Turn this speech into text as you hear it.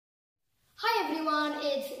everyone,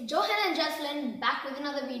 it's Johan and Jocelyn back with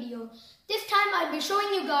another video. This time I'll be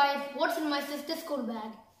showing you guys what's in my sister's school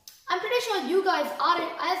bag. I'm pretty sure you guys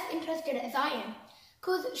aren't as interested as I am,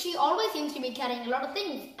 because she always seems to be carrying a lot of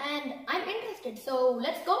things and I'm interested, so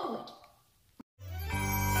let's go to it.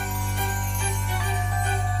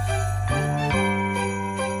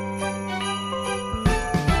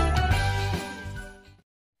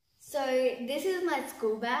 So this is my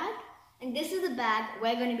school bag, and this is the bag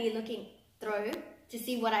we're going to be looking through to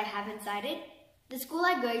see what I have inside it. The school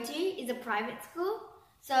I go to is a private school,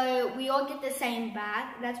 so we all get the same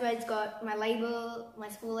bag. That's why it's got my label, my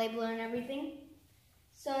school label and everything.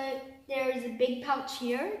 So there is a big pouch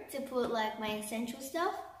here to put like my essential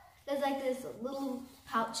stuff. There's like this little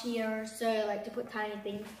pouch here, so like to put tiny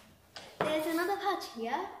things. There's another pouch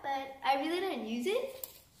here, but I really don't use it.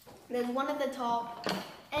 There's one at the top,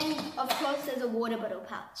 and of course there's a water bottle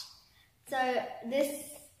pouch. So this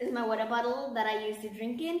is my water bottle that I use to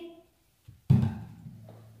drink in.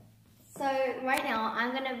 So right now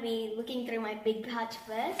I'm going to be looking through my big pouch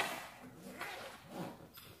first.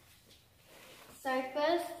 So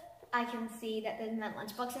first I can see that there's my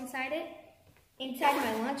lunchbox inside it. Inside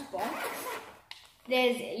my lunchbox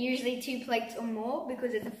there's usually 2 plates or more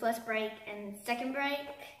because it's the first break and second break.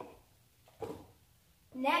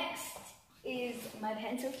 Next is my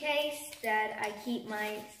pencil case that I keep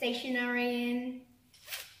my stationery in.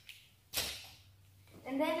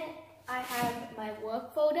 And then I have my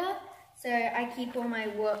work folder, so I keep all my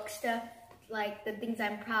work stuff, like the things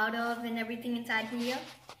I'm proud of and everything inside here.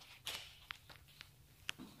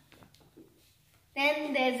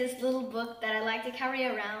 Then there's this little book that I like to carry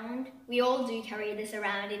around. We all do carry this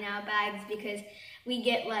around in our bags because we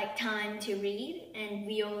get like time to read, and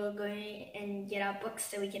we all go and get our books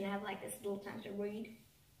so we can have like this little time to read.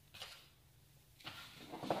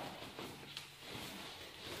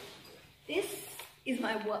 This is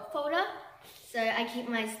my work folder, so I keep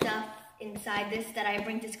my stuff inside this that I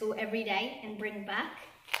bring to school every day and bring back.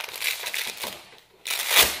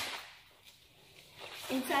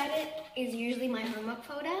 Inside it is usually my homework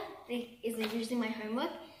folder. This is usually my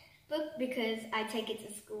homework book because I take it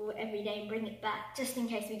to school every day and bring it back just in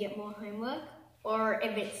case we get more homework, or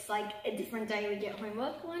if it's like a different day we get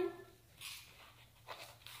homework one.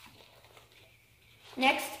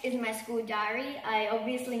 Next is my school diary. I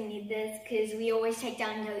obviously need this because we always take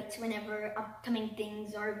down notes whenever upcoming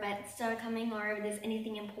things or events are coming, or if there's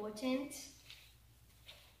anything important.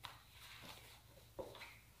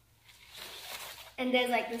 And there's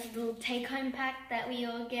like this little take-home pack that we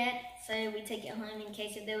all get, so we take it home in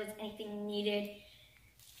case if there was anything needed.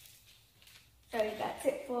 So that's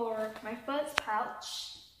it for my first pouch.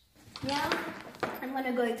 Now I'm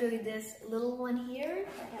gonna go through this little one here.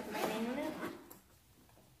 I have my name on it.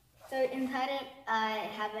 So inside it I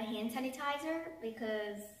have a hand sanitizer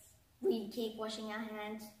because we keep washing our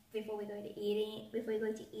hands before we go to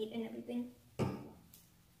eat and everything.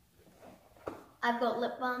 I've got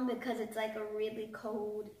lip balm because it's like a really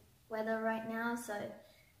cold weather right now, so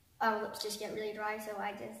our lips just get really dry, so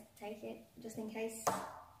I just take it just in case.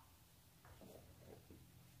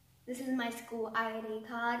 This is my school ID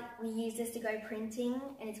card. We use this to go printing,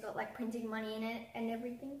 and it's got like printing money in it and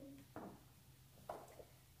everything.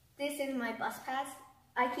 This is my bus pass.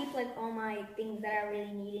 I keep like all my things that I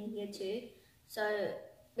really need in here too, so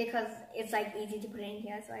because it's like easy to put in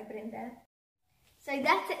here, so I put it in there. So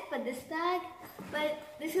that's it for this bag, but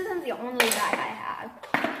this isn't the only bag I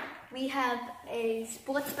have. We have a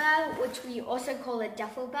sports bag, which we also call a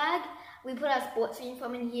duffel bag. We put our sports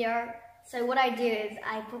uniform in here. So what I do is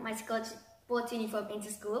I put my sports uniform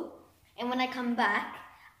into school, and when I come back,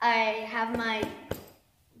 I have my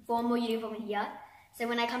formal uniform in here. So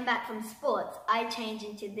when I come back from sports, I change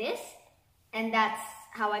into this, and that's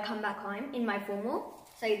how I come back home in my formal.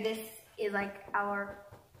 So this is like our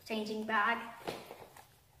changing bag.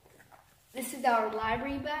 This is our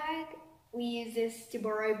library bag. We use this to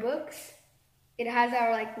borrow books. It has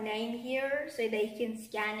our like name here, so they can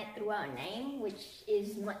scan it through our name, which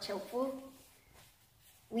is much helpful.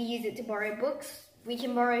 We use it to borrow books. We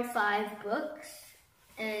can borrow 5 books,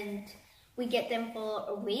 and we get them for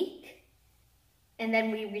a week, and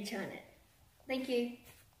then we return it. Thank you.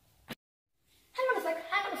 Hang on a sec.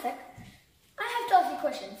 I have to ask you a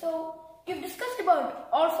question. So you've discussed about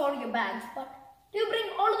all 4 of your bags, but do you bring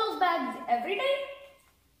all of those bags every day?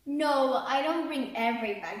 No, I don't bring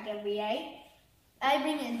every bag every day. I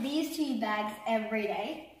bring these 2 bags every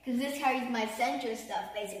day because this carries my essential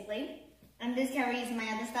stuff basically, and this carries my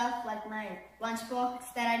other stuff like my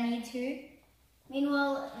lunchbox that I need to.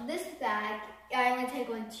 Meanwhile, this bag I only take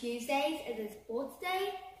on Tuesdays as a sports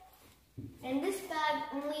day, and this bag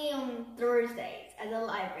only through Thursdays as a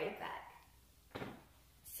library bag.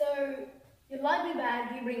 So your library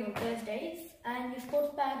bag you bring on Thursdays, and your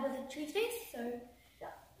sports bag was it Tuesdays? So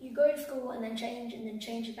you go to school and then change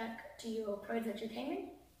it back to your pros entertainment?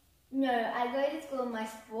 No, I go to school in my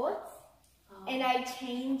sports, and I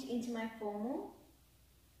change into my formal,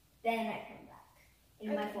 then I come back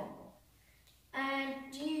in my formal. And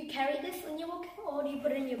do you carry this when you're walking, or do you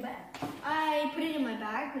put it in your bag? I put it in my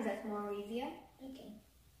bag because that's more easier. Okay.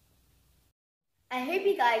 I hope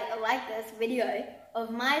you guys like this video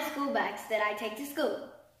of my school bags that I take to school.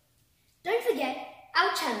 Don't forget,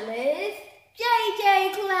 our channel is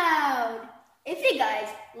JJ Cloud. If you guys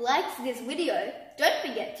liked this video, don't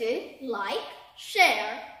forget to like,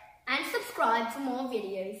 share, and subscribe for more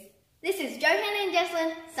videos. This is Johanna and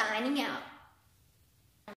Jesslyn signing out.